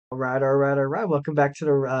All right. Welcome back to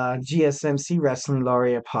the GSMC Wrestling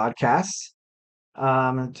Laureate Podcast.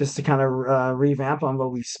 Just to kind of revamp on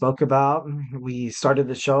what we spoke about, we started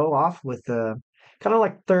the show off with kind of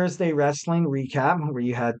like Thursday wrestling recap, where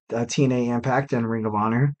you had TNA Impact and Ring of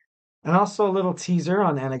Honor, and also a little teaser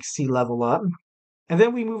on NXT Level Up. And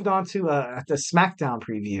then we moved on to the SmackDown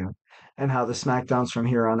preview and how the SmackDowns from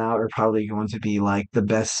here on out are probably going to be like the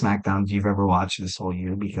best SmackDowns you've ever watched this whole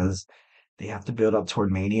year because they have to build up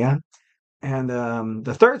toward Mania. And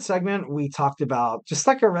the third segment, we talked about just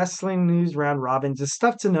like a wrestling news round robin, just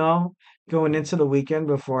stuff to know going into the weekend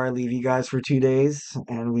before I leave you guys for 2 days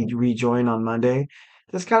and we rejoin on Monday.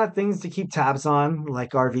 Just kind of things to keep tabs on,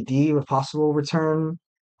 like RVD with possible return,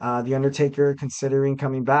 The Undertaker considering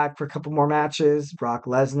coming back for a couple more matches, Brock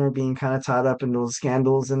Lesnar being kind of tied up in those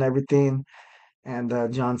scandals and everything,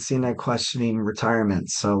 and John Cena questioning retirement.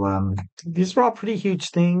 So these are all pretty huge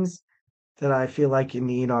things that I feel like you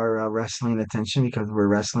need our wrestling attention because we're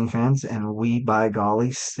wrestling fans and we, by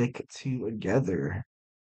golly, stick together.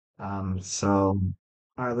 So,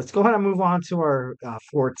 all right, let's go ahead and move on to our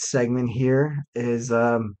fourth segment here. Is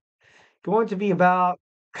going to be about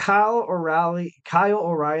Kyle O'Reilly,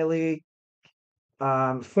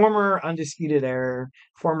 former Undisputed Era,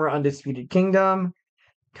 former Undisputed Kingdom,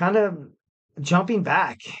 kind of jumping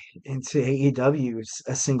back into AEW's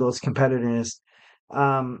a singles competitiveness.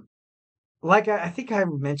 Um, like I think I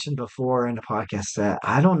mentioned before in the podcast that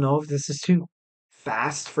I don't know if this is too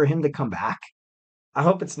fast for him to come back. I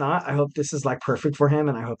hope it's not. I hope this is like perfect for him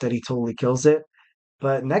and I hope that he totally kills it.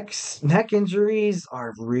 But neck injuries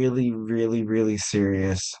are really, really, really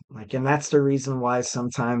serious. Like, and that's the reason why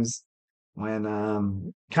sometimes when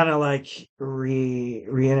kind of like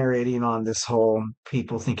reiterating on this whole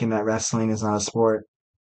people thinking that wrestling is not a sport,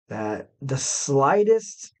 that the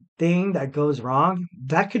slightest thing that goes wrong,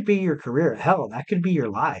 that could be your career. Hell, that could be your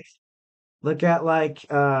life. Look at like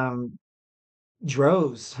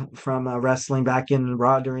Droz from wrestling back in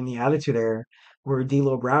Raw during the Attitude Era, where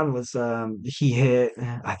D'Lo Brown was he hit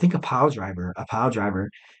I think a pile driver,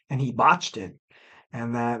 and he botched it.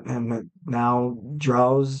 Now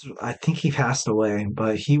Droz, I think he passed away,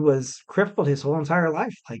 but he was crippled his whole entire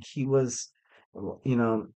life. Like he was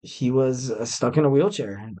stuck in a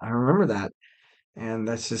wheelchair. I remember that. And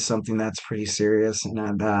that's just something that's pretty serious.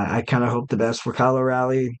 And I kind of hope the best for Kyle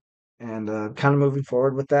O'Reilly and kind of moving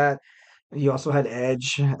forward with that. You also had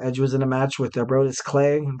Edge. Edge was in a match with Brodus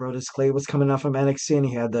Clay. And Brodus Clay was coming off from NXT and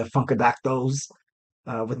he had the Funkadactyls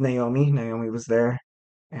with Naomi. Naomi was there.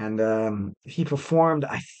 And he performed,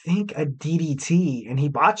 I think, a DDT and he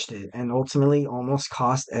botched it and ultimately almost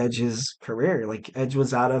cost Edge his career. Like Edge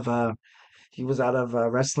was out of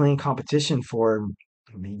wrestling competition for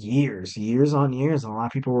years on years. And a lot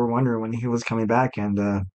of people were wondering when he was coming back. And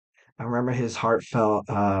I remember his heartfelt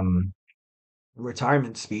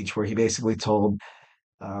retirement speech where he basically told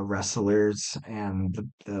wrestlers and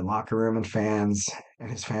the locker room and fans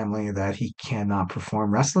and his family that he cannot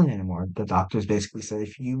perform wrestling anymore. The doctors basically said,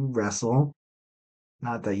 if you wrestle,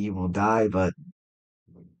 not that you will die, but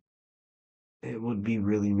it would be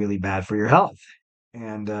really, really bad for your health.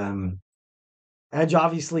 And Edge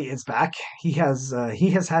obviously is back. He has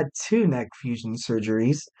had two neck fusion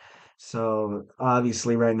surgeries. So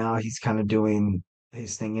obviously right now he's kind of doing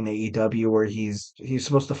his thing in AEW where he's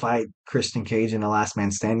supposed to fight Christian Cage in a last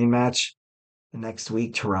man standing match next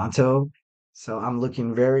week, Toronto. So I'm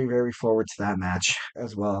looking very, very forward to that match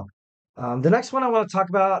as well. The next one I want to talk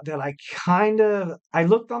about that I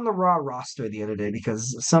looked on the Raw roster the other day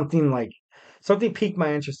because something piqued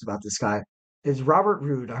my interest about this guy is Robert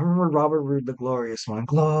Roode. I remember Robert Roode, the glorious one,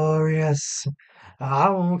 glorious. I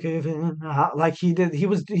won't give in. Like he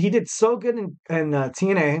did so good in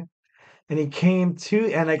TNA, and he came to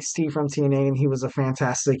NXT from TNA, and he was a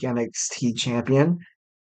fantastic NXT champion.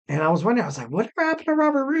 And I was wondering, I was like, whatever happened to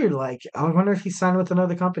Robert Roode? Like, I wonder if he signed with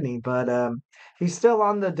another company, but he's still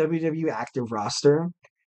on the WWE active roster.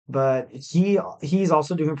 But he's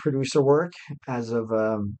also doing producer work as of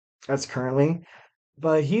as currently.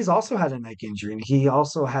 But he's also had a neck injury, and he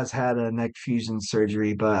also has had a neck fusion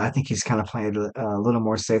surgery. But I think he's kind of playing a little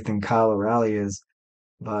more safe than Kyle O'Reilly is.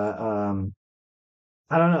 But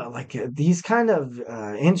I don't know, like these kind of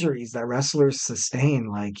injuries that wrestlers sustain,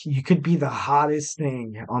 like you could be the hottest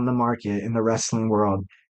thing on the market in the wrestling world,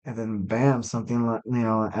 and then bam, something like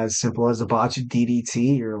as simple as a botched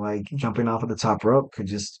DDT or like jumping off of the top rope could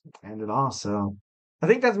just end it all. So I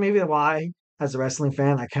think that's maybe why, as a wrestling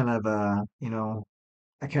fan, I kind of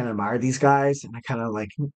admire these guys, and I kind of like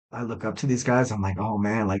I look up to these guys. I'm like, oh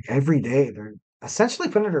man, like every day they're essentially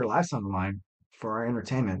putting their lives on the line for our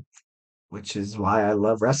entertainment, which is why I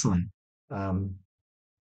love wrestling. Um,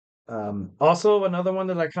 Also, another one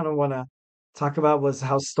that I kind of want to talk about was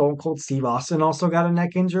how Stone Cold Steve Austin also got a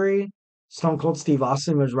neck injury. Stone Cold Steve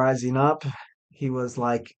Austin was rising up. He was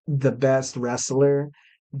like the best wrestler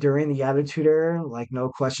during the Attitude Era, like no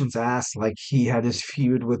questions asked. Like he had his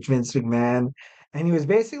feud with Vince McMahon, and he was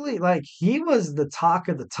basically like he was the talk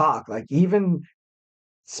of the talk. Like even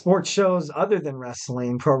sports shows other than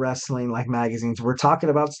wrestling, pro wrestling, like magazines, we're talking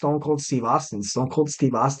about Stone Cold Steve Austin. Stone Cold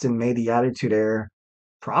Steve Austin made the Attitude Era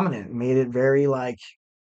prominent, made it very like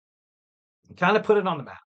kind of put it on the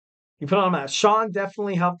map. He put it on the map. Shawn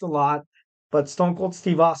definitely helped a lot, but Stone Cold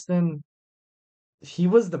Steve Austin, he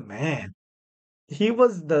was the man. He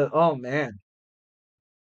was the oh man.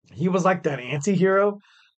 He was like that anti-hero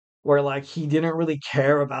where like he didn't really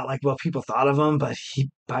care about like what people thought of him, but he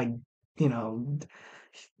you know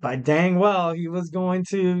by dang well he was going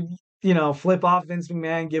to flip off Vince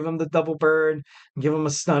McMahon, give him the double bird, give him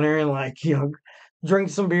a stunner, and like drink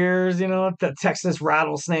some beers, the Texas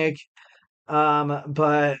rattlesnake.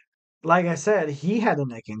 But like I said, he had a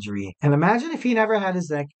neck injury, and imagine if he never had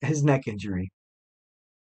his neck injury.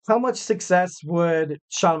 How much success would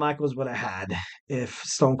Shawn Michaels would have had if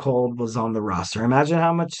Stone Cold was on the roster? Imagine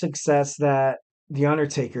how much success that The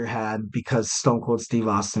Undertaker had because Stone Cold Steve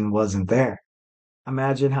Austin wasn't there.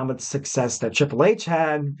 Imagine how much success that Triple H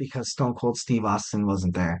had because Stone Cold Steve Austin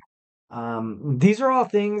wasn't there. These are all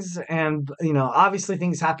things, and obviously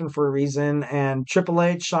things happen for a reason. And Triple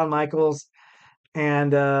H, Shawn Michaels,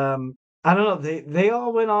 and I don't know, they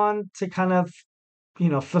all went on to kind of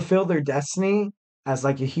fulfill their destiny as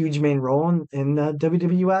like a huge main role in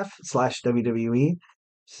WWF slash WWE.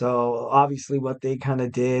 So obviously, what they kind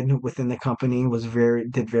of did within the company was very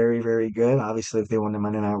very good. Obviously, if they won the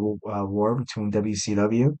Monday Night War between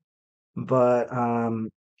WCW, but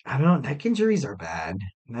I don't know. Neck injuries are bad.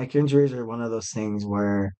 Neck injuries are one of those things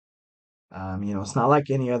where it's not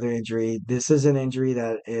like any other injury. This is an injury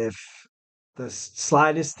that if the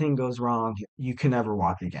slightest thing goes wrong, you can never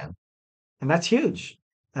walk again. And that's huge.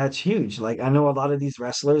 That's huge. Like I know a lot of these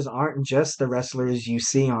wrestlers aren't just the wrestlers you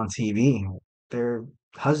see on TV. They're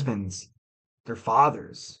husbands, they're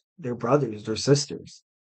fathers, they're brothers, they're sisters.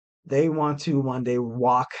 They want to one day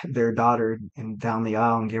walk their daughter down the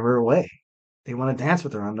aisle and give her away. They want to dance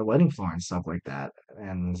with her on the wedding floor and stuff like that.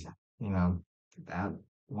 And you know, that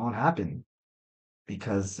won't happen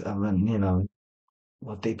because of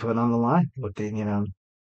what they put on the line, what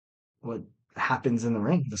happens in the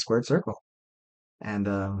ring, the squared circle. And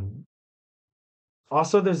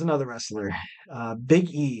also, there's another wrestler,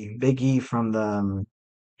 Big E from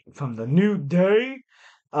the New Day,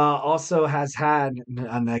 also has had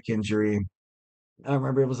a neck injury. I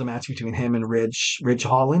remember it was a match between him and Ridge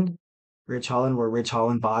Holland, where Ridge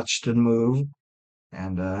Holland botched a move,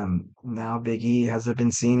 and now Big E hasn't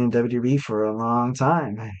been seen in WWE for a long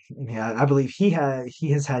time. Yeah, I believe he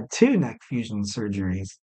has had two neck fusion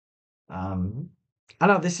surgeries. Um, I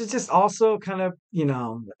don't know. This is just also kind of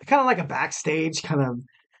like a backstage kind of,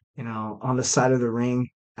 on the side of the ring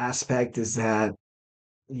aspect is that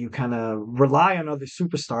you kind of rely on other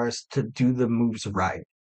superstars to do the moves right.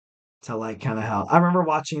 To like kind of help. I remember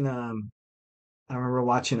watching a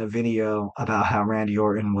video about how Randy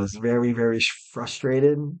Orton was very, very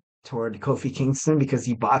frustrated toward Kofi Kingston because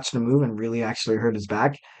he botched a move and really actually hurt his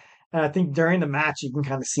back. And I think during the match, you can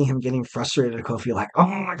kind of see him getting frustrated at Kofi, like, "Oh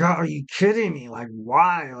my God, are you kidding me? Like,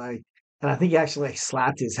 why?" Like, and I think he actually like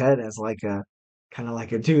slapped his head as like a kind of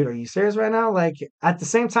like a dude. Are you serious right now? Like, at the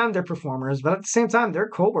same time, they're performers, but at the same time, they're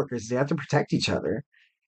coworkers. They have to protect each other.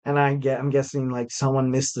 And I'm guessing like someone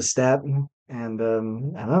missed a step, and I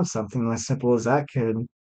don't know, something as simple as that could,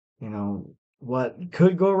 what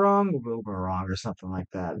could go wrong will go wrong or something like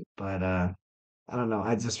that. But I don't know.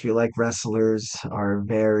 I just feel like wrestlers are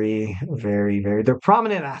very, very, very, they're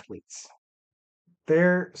prominent athletes.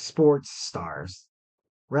 They're sports stars.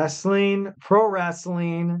 Wrestling, pro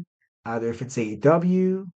wrestling, either if it's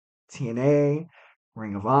AEW, TNA,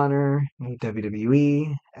 Ring of Honor,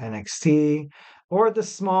 WWE, NXT, or the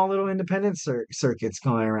small little independent circuits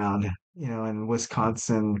going around, in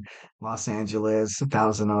Wisconsin, Los Angeles,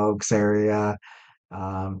 Thousand Oaks area,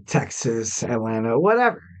 Texas, Atlanta,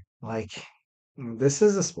 whatever. Like, this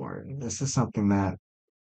is a sport. This is something that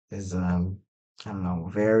is, I don't know,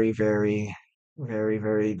 very, very, very,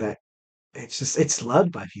 very, that it's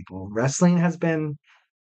loved by people. Wrestling has been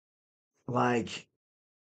like,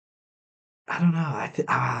 I don't know.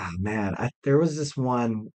 Man, there was this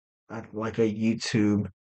one, like a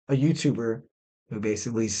YouTuber who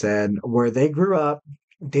basically said where they grew up,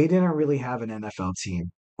 they didn't really have an NFL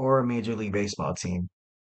team or a Major League Baseball team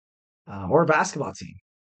or a basketball team.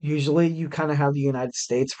 Usually you kind of have the United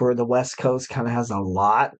States where the West Coast kind of has a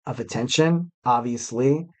lot of attention,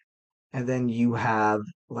 obviously. And then you have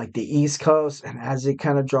like the East Coast, and as it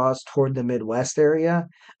kind of draws toward the Midwest area,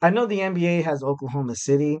 I know the NBA has Oklahoma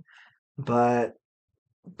City, but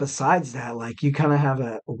besides that, like you kind of have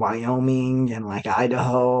a Wyoming and like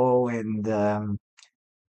Idaho and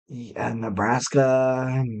Nebraska,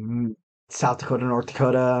 and South Dakota, North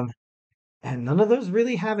Dakota, and none of those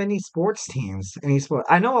really have any sports teams. Any sport.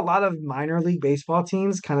 I know a lot of minor league baseball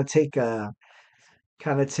teams kind of take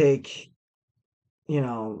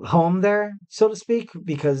home there, so to speak,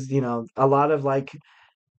 because a lot of like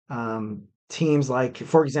teams like,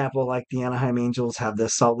 for example, like the Anaheim Angels have the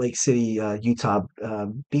Salt Lake City, Utah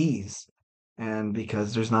Bees, and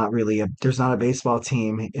because there's not a baseball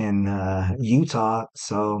team in Utah,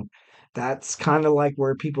 so that's kind of like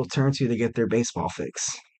where people turn to get their baseball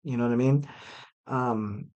fix. You know what I mean?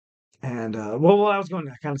 Um, and well, I was going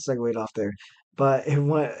to kind of segued off there, but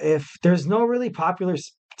if there's no really popular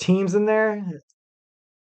teams in there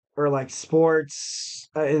or like sports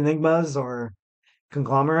enigmas or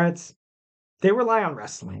conglomerates, they rely on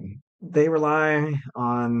wrestling. They rely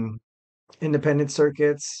on independent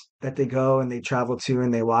circuits that they go and they travel to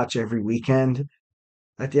and they watch every weekend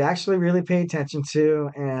that they actually really pay attention to.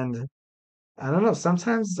 And I don't know,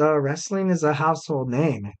 sometimes wrestling is a household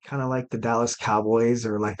name, kind of like the Dallas Cowboys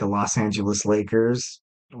or like the Los Angeles Lakers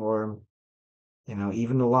or,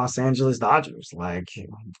 even the Los Angeles Dodgers. Like,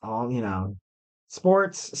 all,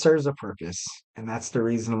 sports serves a purpose. And that's the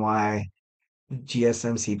reason why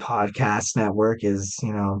GSMC Podcast Network is,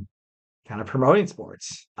 kind of promoting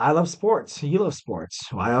sports. I love sports. You love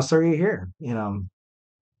sports. Why else are you here?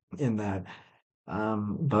 In that.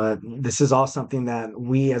 But this is all something that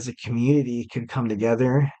we as a community could come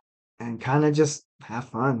together and kind of just have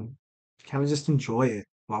fun, kind of just enjoy it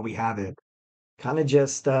while we have it. Kind of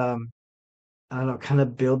just, I don't know, kind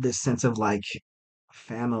of build this sense of like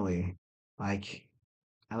family. Like,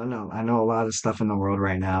 I don't know. I know a lot of stuff in the world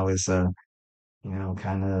right now is, kind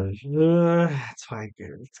of, it's like,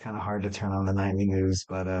 it's kind of hard to turn on the nightly news,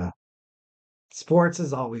 but, sports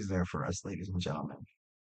is always there for us, ladies and gentlemen.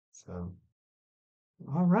 So,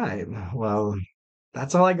 all right. Well,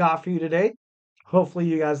 that's all I got for you today. Hopefully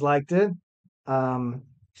you guys liked it. Um,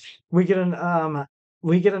 we get an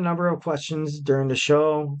we get a number of questions during the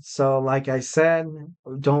show. So like I said,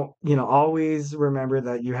 don't, always remember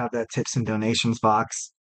that you have that tips and donations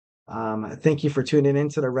box. Thank you for tuning in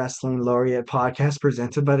to the Wrestling Laureate Podcast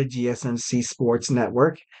presented by the GSMC Sports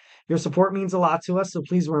Network. Your support means a lot to us, so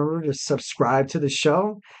please remember to subscribe to the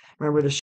show. Remember to